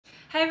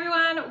Hey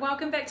everyone,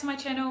 welcome back to my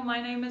channel.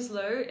 My name is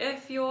Lou.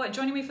 If you're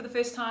joining me for the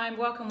first time,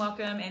 welcome,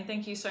 and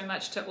thank you so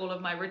much to all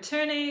of my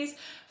returnees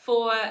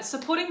for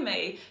supporting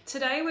me.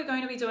 Today we're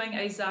going to be doing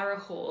a Zara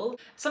haul.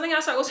 Something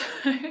else I also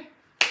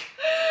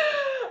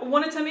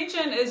wanted to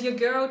mention is your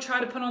girl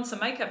tried to put on some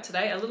makeup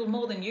today, a little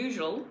more than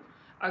usual,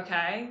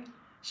 okay?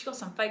 She got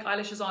some fake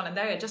eyelashes on and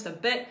they are just a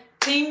bit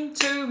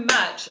too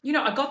much. You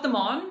know, I got them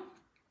on,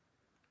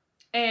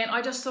 and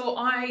I just thought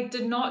I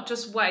did not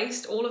just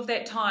waste all of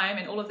that time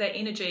and all of that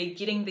energy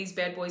getting these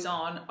bad boys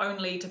on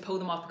only to pull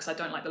them off because I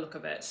don't like the look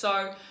of it.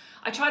 So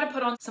I tried to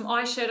put on some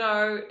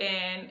eyeshadow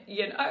and,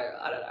 you know,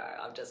 I don't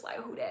know, I'm just like,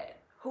 who that?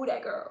 Who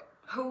that girl?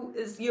 Who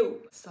is you?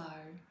 So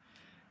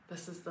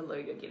this is the Lou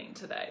you're getting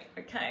today,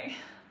 okay?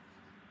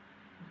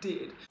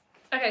 Dead.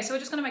 Okay, so we're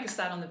just gonna make a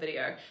start on the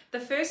video. The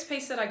first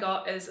piece that I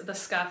got is the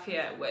scarf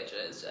here, which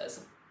is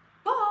just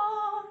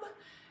bomb.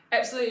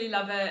 Absolutely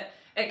love it.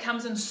 It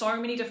comes in so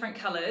many different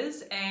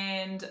colors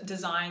and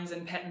designs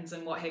and patterns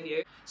and what have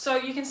you. So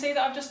you can see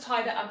that I've just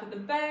tied it up at the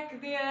back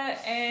there,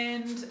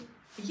 and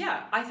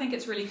yeah, I think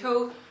it's really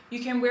cool. You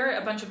can wear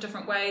it a bunch of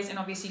different ways, and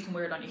obviously you can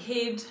wear it on your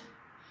head,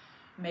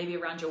 maybe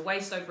around your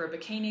waist over a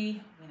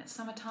bikini when it's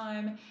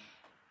summertime.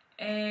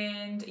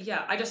 And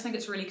yeah, I just think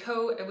it's really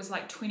cool. It was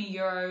like 20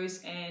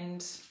 euros,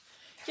 and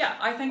yeah,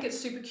 I think it's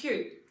super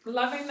cute.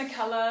 Loving the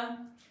color.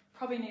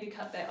 Probably need to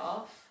cut that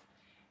off.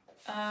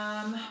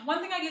 One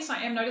thing I guess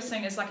I am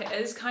noticing is like it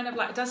is kind of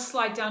like, it does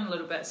slide down a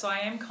little bit, so I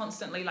am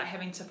constantly like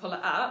having to pull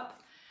it up,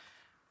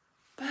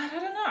 but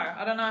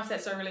I don't know if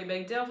that's a really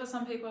big deal for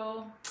some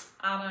people.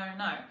 I don't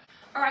know.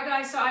 Alright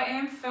guys, so I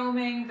am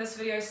filming this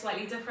video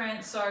slightly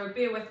different, so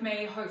bear with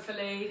me.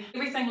 Hopefully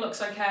everything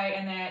looks okay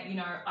and that, you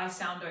know, I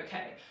sound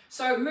okay.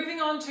 So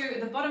moving on to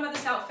the bottom of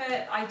this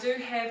outfit, I do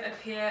have a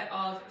pair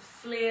of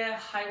flare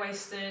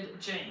high-waisted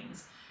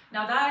jeans.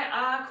 Now they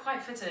are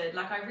quite fitted,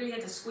 like I really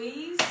had to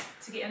squeeze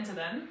to get into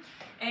them.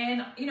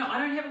 And you know, I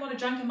don't have a lot of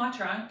junk in my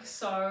trunk,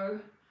 so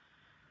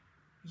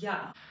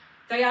yeah.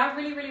 They are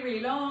really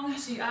long,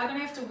 so you are gonna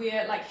have to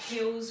wear like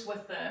heels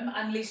with them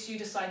unless you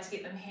decide to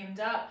get them hemmed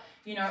up.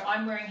 You know,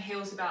 I'm wearing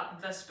heels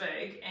about this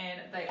big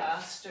and they are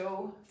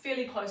still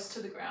fairly close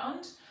to the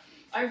ground.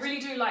 I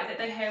really do like that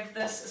they have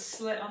this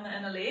slit on the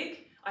inner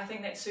leg. I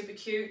think that's super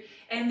cute.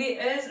 And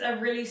there is a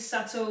really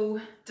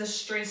subtle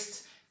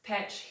distressed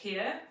patch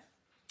here.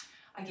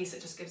 I guess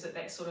it just gives it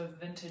that sort of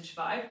vintage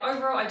vibe.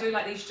 Overall, I do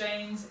like these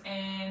jeans,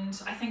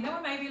 and I think they were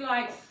maybe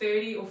like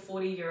 30 or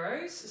 40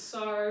 euros,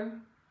 so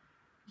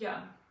yeah.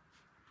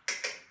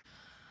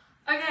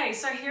 Okay,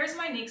 so here's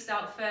my next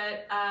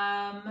outfit.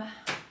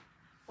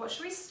 What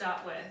should we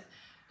start with?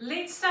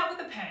 Let's start with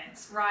the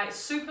pants, right?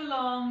 Super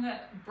long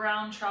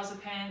brown trouser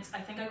pants. I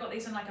think I got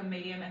these in like a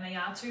medium and they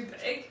are too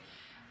big.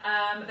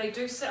 They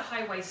do sit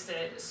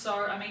high-waisted,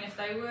 so I mean if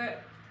they were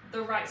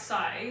the right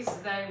size,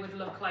 they would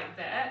look like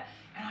that.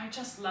 And I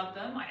just love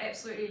them. I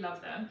absolutely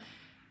love them.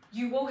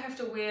 You will have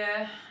to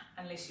wear,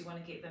 unless you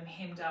want to get them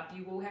hemmed up,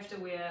 you will have to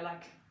wear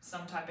like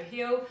some type of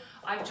heel.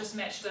 I've just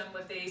matched them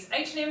with these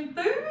H&M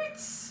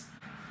boots.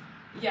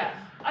 Yeah,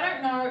 I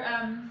don't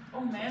know.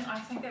 Oh man, I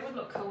think that would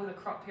look cool with a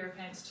crop pair of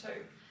pants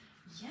too.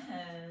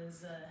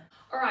 Yes.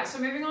 All right, so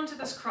moving on to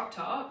this crop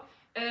top.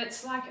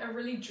 It's like a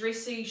really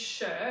dressy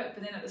shirt,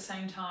 but then at the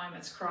same time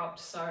it's cropped,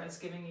 so it's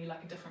giving you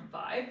like a different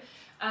vibe.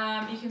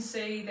 You can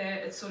see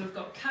that it's sort of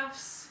got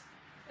cuffs.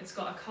 It's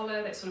got a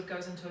collar that sort of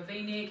goes into a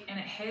V-neck, and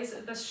it has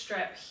this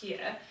strap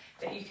here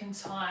that you can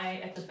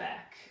tie at the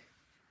back,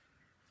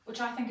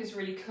 which I think is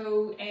really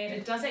cool, and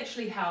it does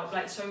actually help.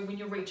 Like, so when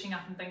you're reaching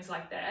up and things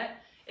like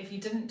that, if you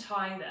didn't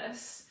tie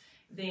this,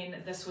 then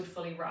this would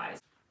fully rise.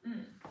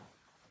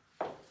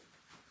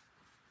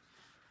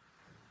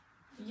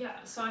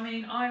 Yeah, so I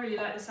mean, I really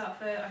like this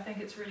outfit. I think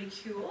it's really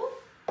cool,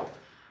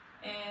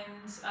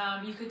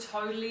 and you could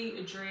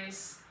totally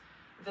dress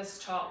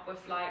this top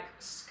with like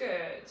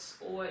skirts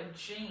or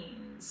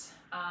jeans,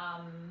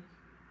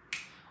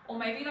 or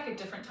maybe like a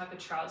different type of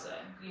trouser,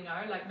 you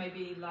know, like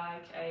maybe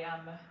like a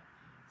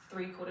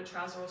 3/4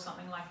 trouser or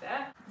something like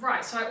that.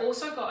 Right, so I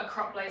also got a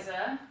crop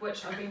blazer,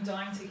 which I've been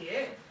dying to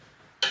get,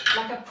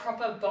 like a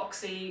proper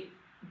boxy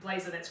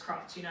blazer that's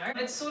cropped, you know.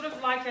 It's sort of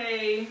like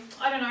a,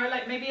 I don't know,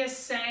 like maybe a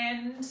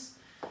sandy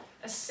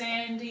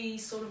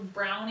sort of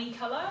browny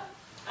color.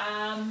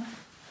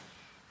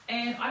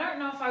 And I don't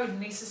know if I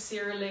would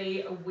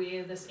necessarily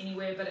wear this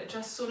anywhere, but it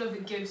just sort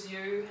of gives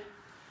you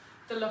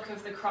the look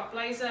of the crop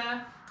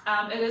blazer.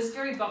 It is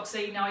very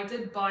boxy. Now I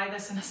did buy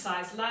this in a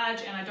size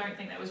large, and I don't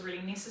think that was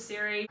really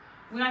necessary.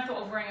 When I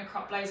thought of wearing a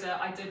crop blazer,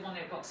 I did want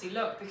that boxy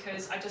look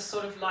because I just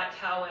sort of like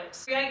how it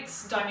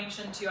creates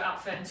dimension to your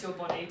outfit and to your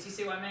body. Do you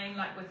see what I mean?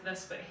 Like with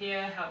this bit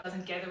here, how it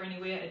doesn't gather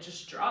anywhere, it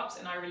just drops,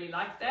 and I really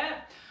like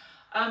that.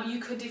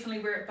 You could definitely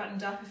wear it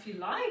buttoned up if you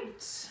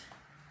liked.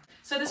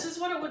 So this is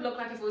what it would look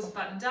like if it was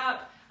buttoned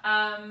up.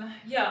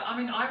 Yeah, I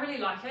mean, I really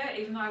like it.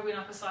 Even though I went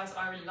up a size,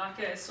 I really like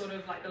it. It's sort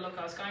of like the look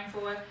I was going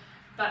for.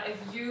 But if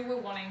you were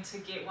wanting to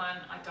get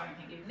one, I don't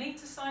think you'd need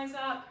to size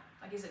up.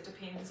 I guess it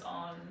depends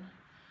on,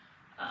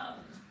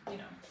 you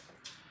know,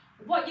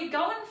 what you're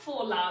going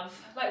for, love.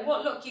 Like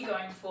what look you're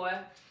going for.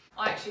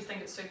 I actually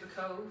think it's super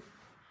cool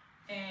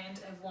and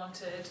have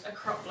wanted a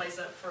crop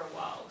blazer for a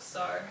while,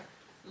 so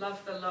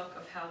love the look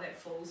of how that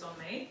falls on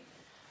me,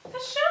 for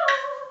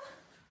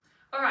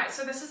sure. Alright,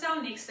 so this is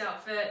our next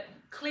outfit.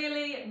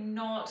 Clearly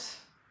not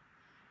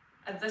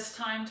a this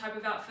time type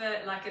of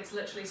outfit, like it's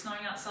literally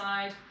snowing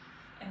outside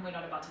and we're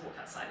not about to walk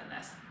outside in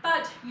this.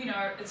 But, you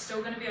know, it's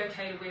still going to be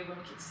okay to wear when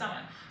we get to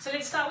summer. So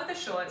let's start with the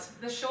shorts.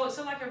 The shorts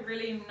are like a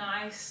really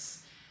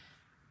nice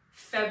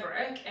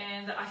fabric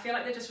and I feel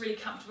like they're just really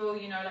comfortable,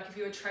 you know, like if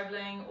you were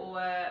traveling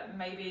or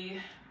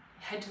maybe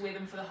had to wear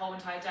them for the whole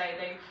entire day,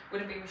 they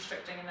wouldn't be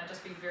restricting and they'd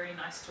just be very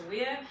nice to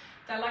wear.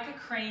 They're like a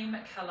cream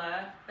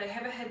colour, they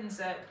have a hidden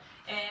zip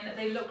and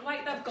they look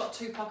like they've got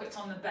 2 pockets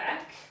on the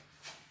back,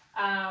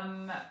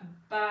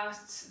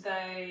 but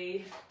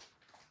they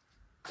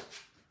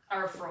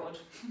are a fraud.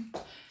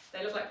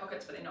 They look like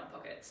pockets but they're not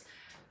pockets.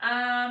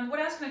 What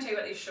else can I tell you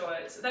about these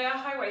shorts? They are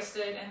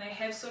high-waisted and they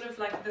have sort of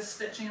like the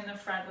stitching in the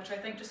front, which I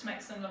think just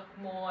makes them look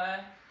more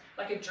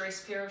like a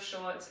dress pair of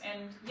shorts,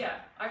 and yeah,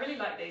 I really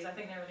like these. I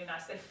think they're really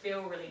nice. They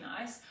feel really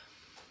nice.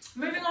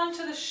 Moving on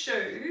to the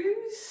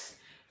shoes,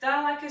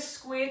 they're like a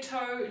square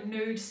toe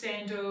nude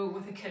sandal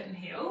with a kitten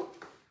heel.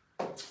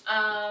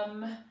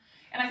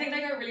 And I think they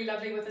go really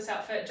lovely with this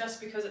outfit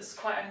just because it's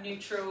quite a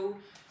neutral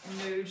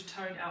nude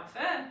toned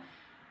outfit.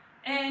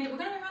 And we're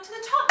going to move on to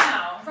the top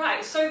now.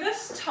 Right, so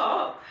this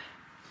top,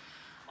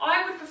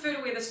 I would prefer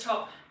to wear this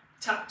top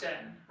tucked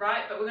in,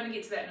 right? But we're going to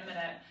get to that in a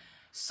minute.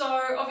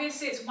 So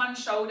obviously it's one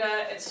shoulder,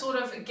 it sort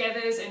of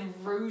gathers and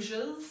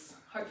rouges,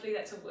 hopefully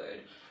that's a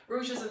word,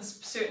 rouges in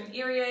certain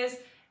areas,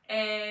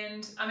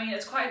 and I mean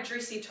it's quite a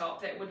dressy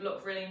top that would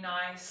look really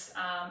nice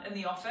in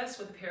the office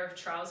with a pair of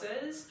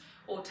trousers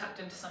or tucked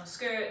into some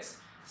skirts.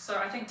 So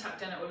I think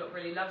tucked in it would look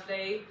really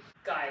lovely.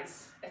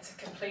 Guys, it's a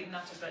complete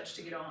nutter bitch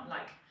to get on.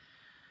 Like,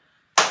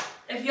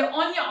 if you're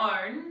on your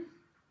own,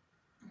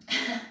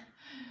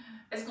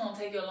 it's going to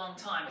take you a long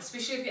time,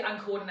 especially if you're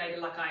uncoordinated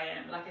like I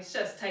am. Like, it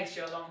just takes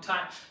you a long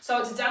time. So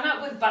it's done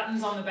up with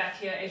buttons on the back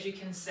here, as you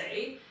can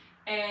see,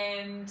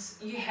 and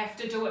you have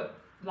to do it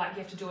like, you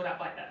have to do it up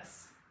like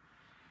this.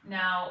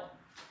 Now,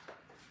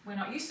 we're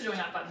not used to doing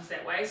up buttons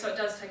that way, so it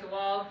does take a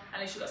while,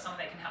 unless you've got someone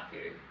that can help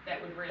you.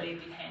 That would really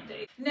be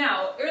handy.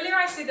 Now, earlier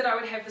I said that I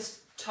would have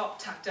this top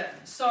tucked in.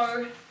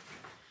 So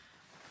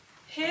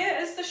here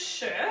is the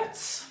shirt.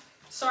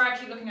 Sorry, I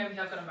keep looking over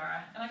here, I've got a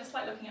mirror, and I just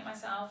like looking at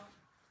myself.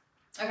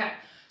 Okay,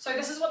 so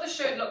this is what the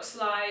shirt looks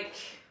like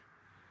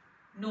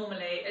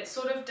normally. It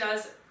sort of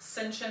does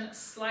cinch in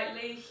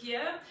slightly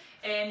here,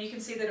 and you can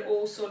see that it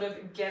all sort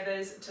of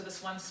gathers to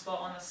this one spot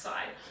on the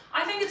side.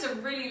 I think it's a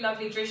really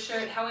lovely dress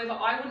shirt. However,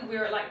 I wouldn't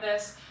wear it like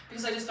this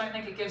because I just don't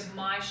think it gives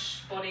my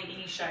body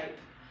any shape.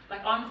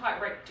 Like, I'm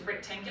quite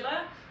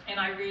rectangular, and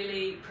I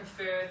really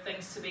prefer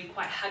things to be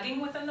quite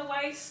hugging within the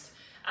waist.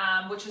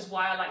 Which is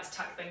why I like to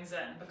tuck things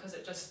in, because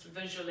it just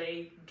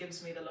visually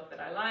gives me the look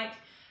that I like.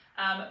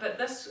 But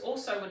this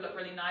also would look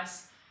really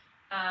nice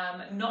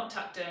not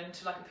tucked in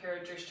to like a pair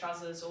of dress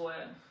trousers or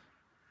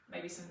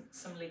maybe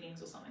some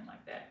leggings or something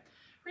like that.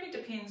 Really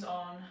depends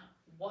on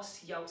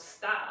what's your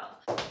style.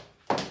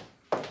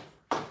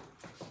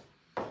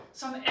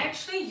 So I'm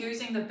actually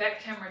using the back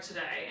camera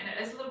today, and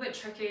it is a little bit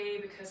tricky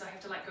because I have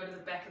to like go to the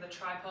back of the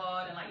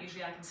tripod, and like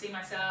usually I can see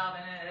myself,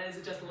 and it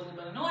is just a little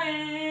bit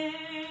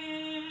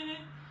annoying.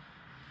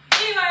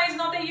 Anyways,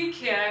 not that you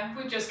care,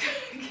 we're just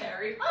gonna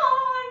carry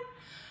on.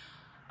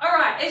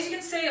 Alright, as you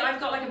can see, I've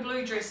got like a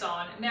blue dress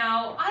on.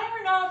 Now, I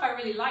don't know if I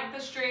really like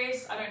this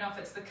dress. I don't know if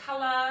it's the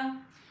colour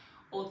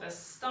or the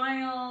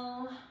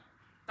style,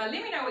 but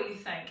let me know what you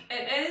think.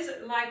 It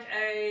is like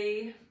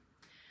a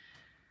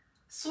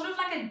sort of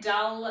like a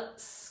dull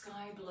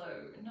sky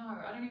blue. No,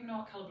 I don't even know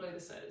what colour blue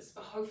this is,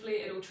 but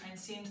hopefully it'll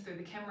transcend through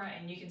the camera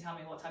and you can tell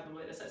me what type of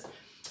blue this is.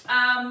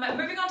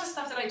 Moving on to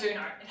stuff that I do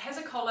know. It has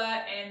a collar,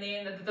 and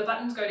then the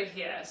buttons go to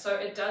here, so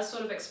it does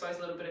sort of expose a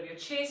little bit of your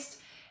chest,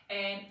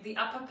 and the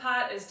upper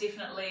part is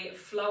definitely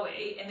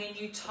flowy, and then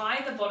you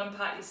tie the bottom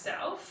part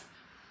yourself,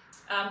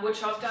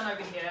 which I've done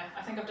over here.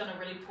 I think I've done a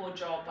really poor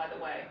job, by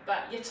the way,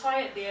 but you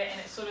tie it there and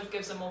it sort of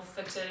gives a more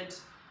fitted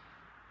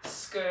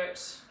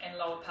skirt and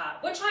lower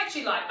part, which I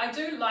actually like. I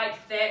do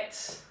like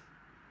that.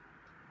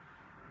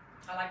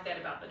 I like that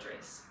about the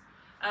dress.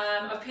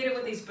 I've paired it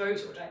with these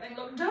boots, which I think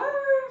look dope.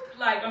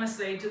 Like,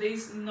 honestly, do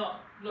these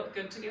not look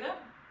good together?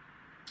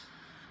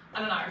 I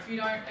don't know. If you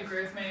don't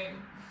agree with me,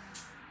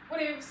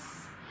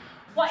 whatevs.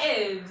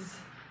 Whatevs.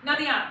 Now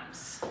the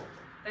arms.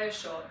 They're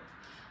short.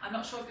 I'm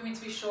not sure if they're meant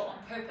to be short on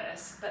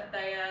purpose, but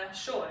they are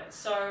short.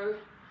 So,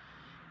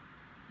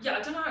 yeah,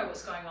 I don't know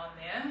what's going on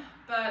there,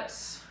 but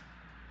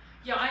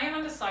yeah, I am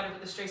undecided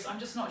with this dress. I'm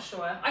just not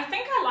sure. I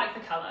think I like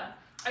the colour.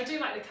 I do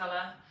like the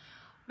colour.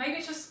 Maybe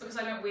it's just because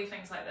I don't wear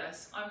things like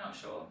this. I'm not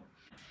sure.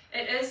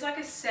 It is like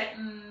a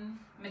satin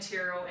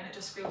material, and it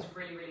just feels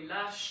really, really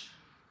lush.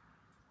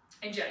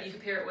 And yeah, you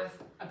could pair it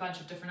with a bunch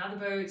of different other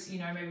boots, you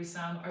know, maybe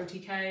some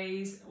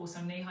OTKs or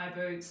some knee-high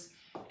boots,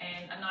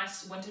 and a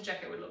nice winter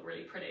jacket would look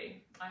really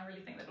pretty. I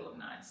really think that would look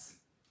nice.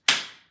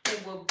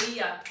 It will be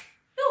a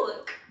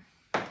look.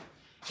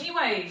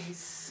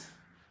 Anyways,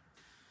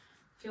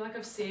 feel like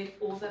I've said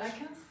all that I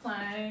can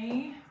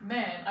say.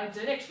 Man, I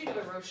did actually do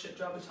a real shit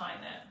job of tying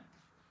that.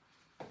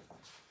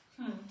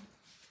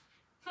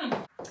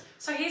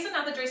 So here's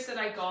another dress that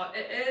I got.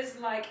 It is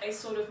like a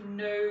sort of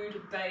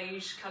nude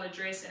beige color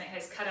dress, and it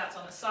has cutouts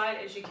on the side,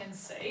 as you can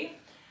see.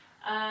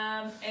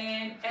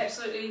 And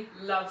absolutely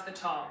love the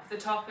top. The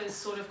top has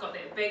sort of got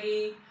that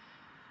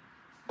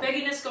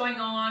bagginess going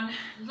on,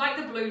 like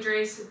the blue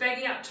dress,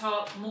 baggy up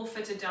top, more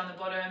fitted down the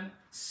bottom.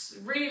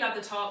 Really love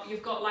the top.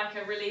 You've got like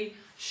a really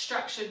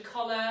structured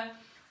collar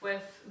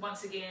with,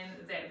 once again,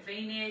 that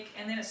V-neck,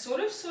 and then it sort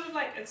of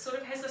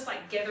has this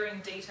like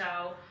gathering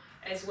detail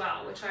as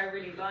well, which I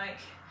really like.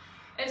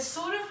 It's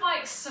sort of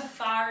like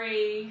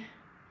safari,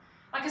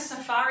 like a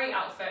safari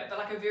outfit, but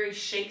like a very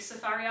chic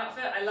safari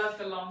outfit. I love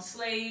the long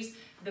sleeves,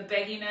 the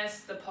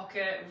bagginess, the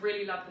pocket,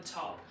 really love the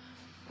top.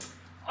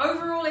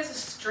 Overall, as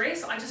a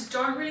dress, I just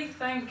don't really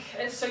think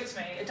it suits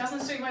me. It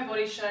doesn't suit my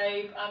body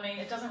shape. I mean,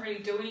 it doesn't really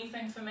do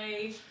anything for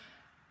me.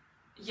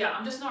 Yeah,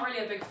 I'm just not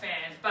really a big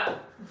fan,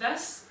 but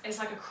this is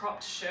like a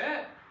cropped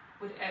shirt,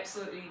 would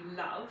absolutely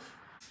love.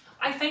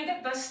 I think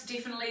that this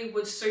definitely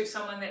would suit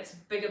someone that's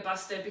bigger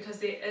busted, because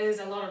there is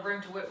a lot of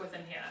room to work with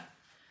in here.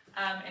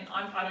 And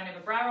I don't have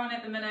a bra on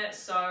at the minute,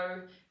 so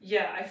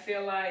yeah, I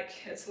feel like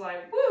it's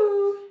like,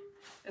 woo,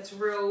 it's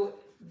real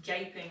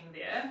gaping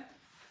there.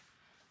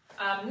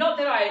 Not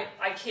that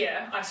I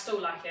care, I still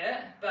like it,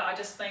 but I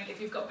just think if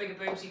you've got bigger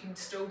boobs, you can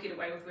still get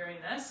away with wearing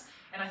this,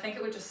 and I think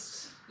it would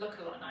just look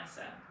a lot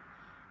nicer.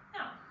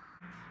 Yeah.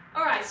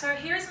 Alright, so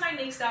here's my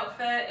next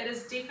outfit. It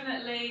is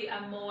definitely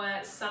a more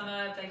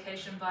summer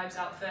vacation vibes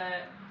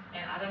outfit,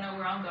 and I don't know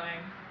where I'm going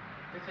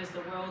because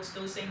the world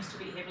still seems to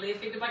be heavily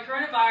affected by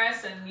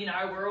coronavirus, and you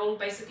know, we're all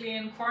basically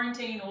in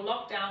quarantine or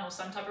lockdown or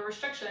some type of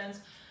restrictions,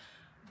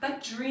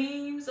 but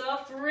dreams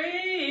are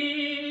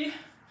free.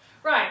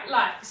 Right,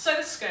 like, so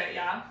the skirt,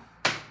 yeah?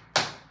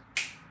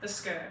 The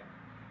skirt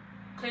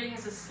clearly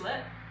has a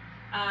slit,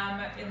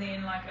 and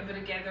then like a bit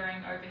of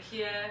gathering over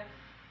here.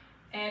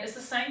 And it's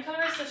the same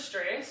colour as this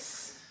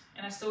dress,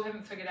 and I still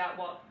haven't figured out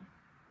what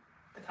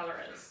the colour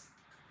is.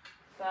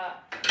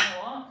 But you know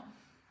what?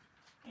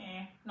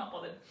 Not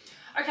bothered.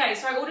 Okay,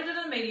 so I ordered it in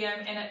a medium,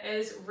 and it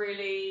is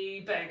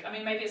really big. I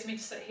mean, maybe it's meant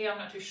to sit here, I'm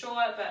not too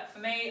sure, but for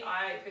me,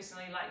 I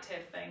personally like to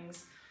have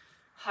things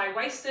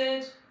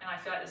high-waisted, and I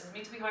feel like this is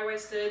meant to be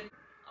high-waisted.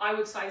 I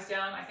would size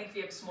down. I think if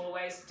you have a smaller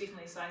waist,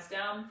 definitely size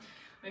down.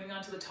 Moving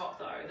on to the top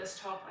though. This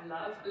top I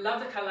love. I love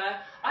the colour.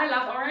 I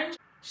love orange.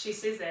 She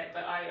says that,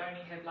 but I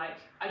only have like,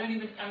 I don't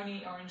even own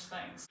any orange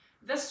things.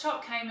 This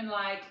top came in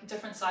like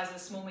different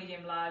sizes, small,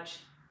 medium, large,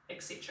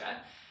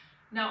 etc.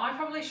 Now I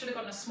probably should have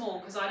gotten a small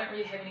because I don't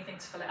really have anything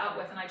to fill it out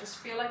with, and I just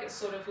feel like it's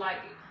sort of like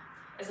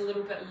is a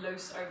little bit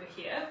loose over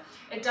here.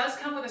 It does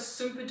come with a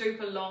super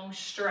duper long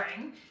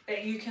string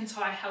that you can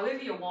tie however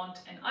you want,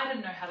 and I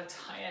didn't know how to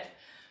tie it,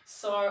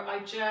 so I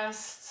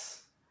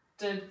just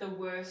did the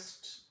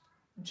worst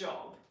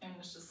job and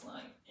was just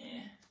like,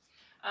 eh.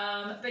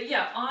 But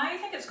yeah, I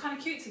think it's kind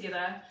of cute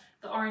together,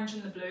 the orange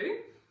and the blue.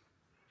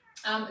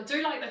 I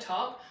do like the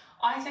top.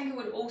 I think it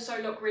would also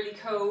look really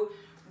cool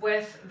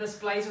with this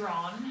blazer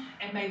on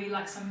and maybe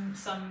like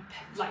some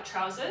like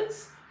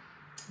trousers.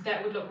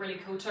 That would look really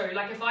cool too.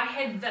 Like if I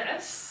had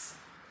this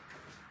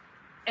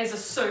as a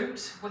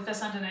suit with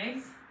this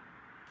underneath,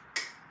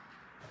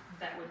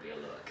 that would be a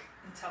look.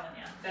 I'm telling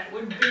you, that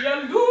would be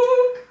a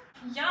look.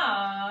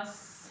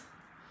 Yes.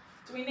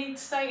 Do we need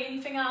to say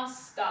anything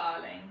else,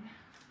 darling?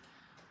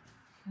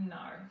 No.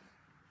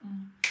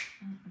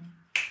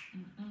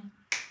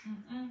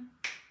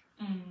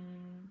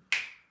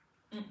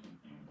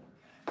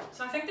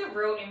 So I think the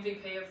real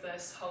MVP of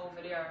this whole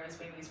video has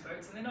been these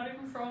boots, and they're not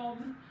even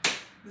from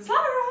Zara.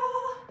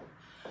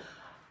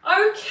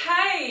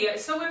 Okay,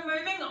 so we're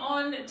moving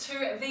on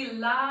to the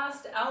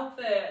last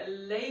outfit,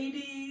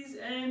 ladies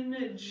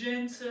and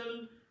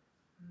gentlemen.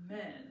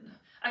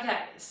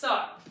 Okay,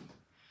 so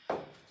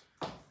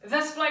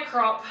this black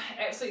crop,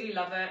 absolutely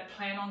love it.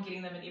 Plan on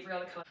getting them in every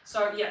other colour.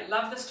 So yeah,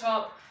 love this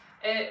top.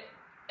 It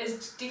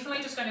is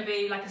definitely just going to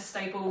be like a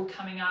staple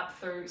coming up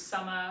through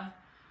summer,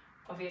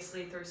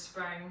 obviously through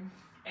spring,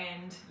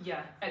 and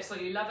yeah,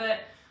 absolutely love it.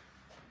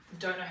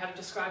 Don't know how to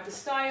describe the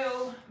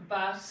style,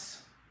 but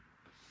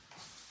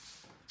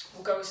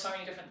we'll go with so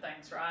many different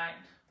things, right?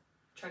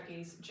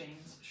 Trackies,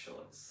 jeans,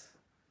 shorts,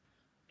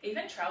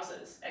 even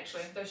trousers.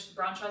 Actually, those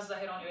brown trousers I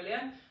had on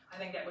earlier, I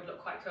think that would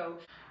look quite cool.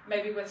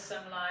 Maybe with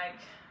some like,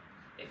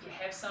 if you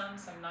have some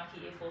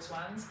Nike Air Force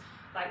Ones,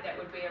 like that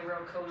would be a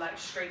real cool like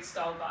street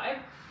style vibe.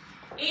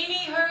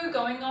 Anywho,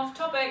 going off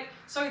topic,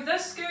 so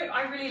this skirt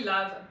I really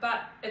love,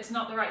 but it's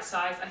not the right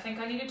size. I think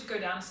I needed to go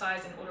down a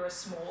size and order a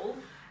small.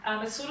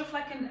 It's sort of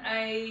like an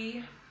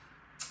A,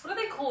 what are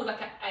they called?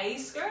 Like an A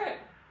skirt?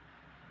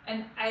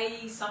 An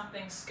A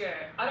something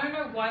skirt. I don't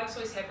know why this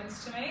always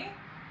happens to me.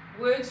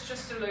 Words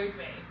just elude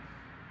me.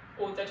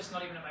 Or they're just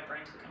not even in my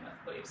brain to begin with,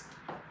 whatever.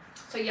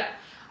 So yeah,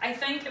 I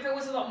think if it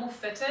was a lot more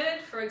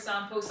fitted, for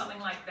example, something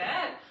like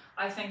that,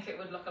 I think it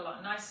would look a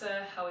lot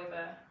nicer.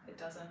 However, it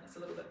doesn't, it's a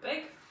little bit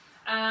big.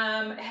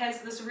 It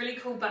has this really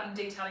cool button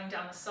detailing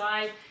down the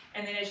side,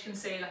 and then as you can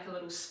see, like a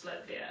little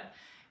split there.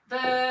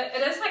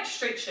 It is like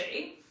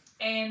stretchy,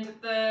 and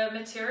the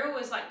material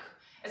is like,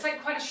 it's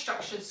like quite a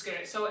structured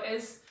skirt, so it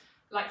is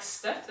like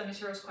stiff. The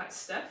material is quite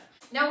stiff.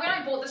 Now when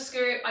I bought the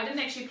skirt, I didn't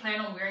actually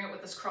plan on wearing it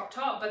with this crop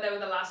top, but they were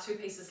the last 2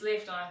 pieces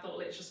left, and I thought,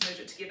 let's just merge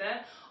it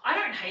together. I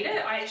don't hate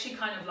it, I actually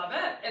kind of love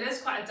it. It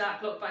is quite a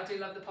dark look, but I do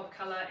love the pop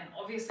colour, and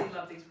obviously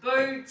love these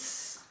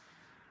boots.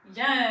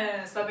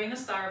 Yes, they've been the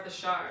star of the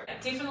show. I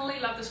definitely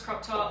love this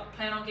crop top,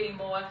 plan on getting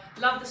more.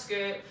 Love the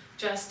skirt,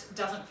 just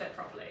doesn't fit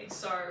properly.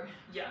 So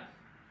yeah.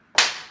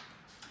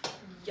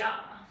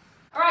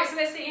 Alright, so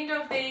that's the end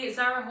of the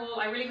Zara haul.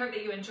 I really hope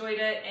that you enjoyed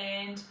it,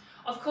 and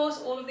of course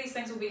all of these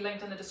things will be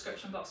linked in the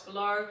description box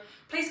below.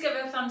 Please give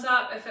it a thumbs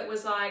up if it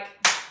was like,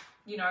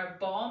 you know,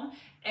 bomb,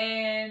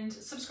 and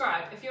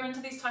subscribe if you're into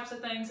these types of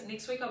things.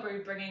 Next week I'll be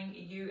bringing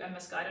you a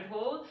misguided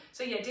haul,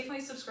 so yeah,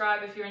 definitely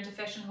subscribe if you're into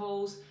fashion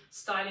hauls,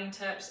 styling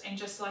tips, and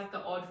just like the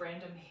odd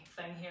random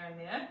thing here and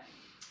there.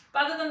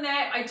 But other than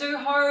that, I do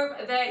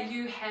hope that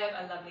you have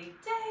a lovely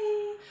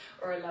day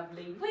or a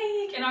lovely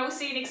week, and I will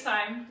see you next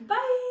time.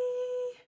 Bye!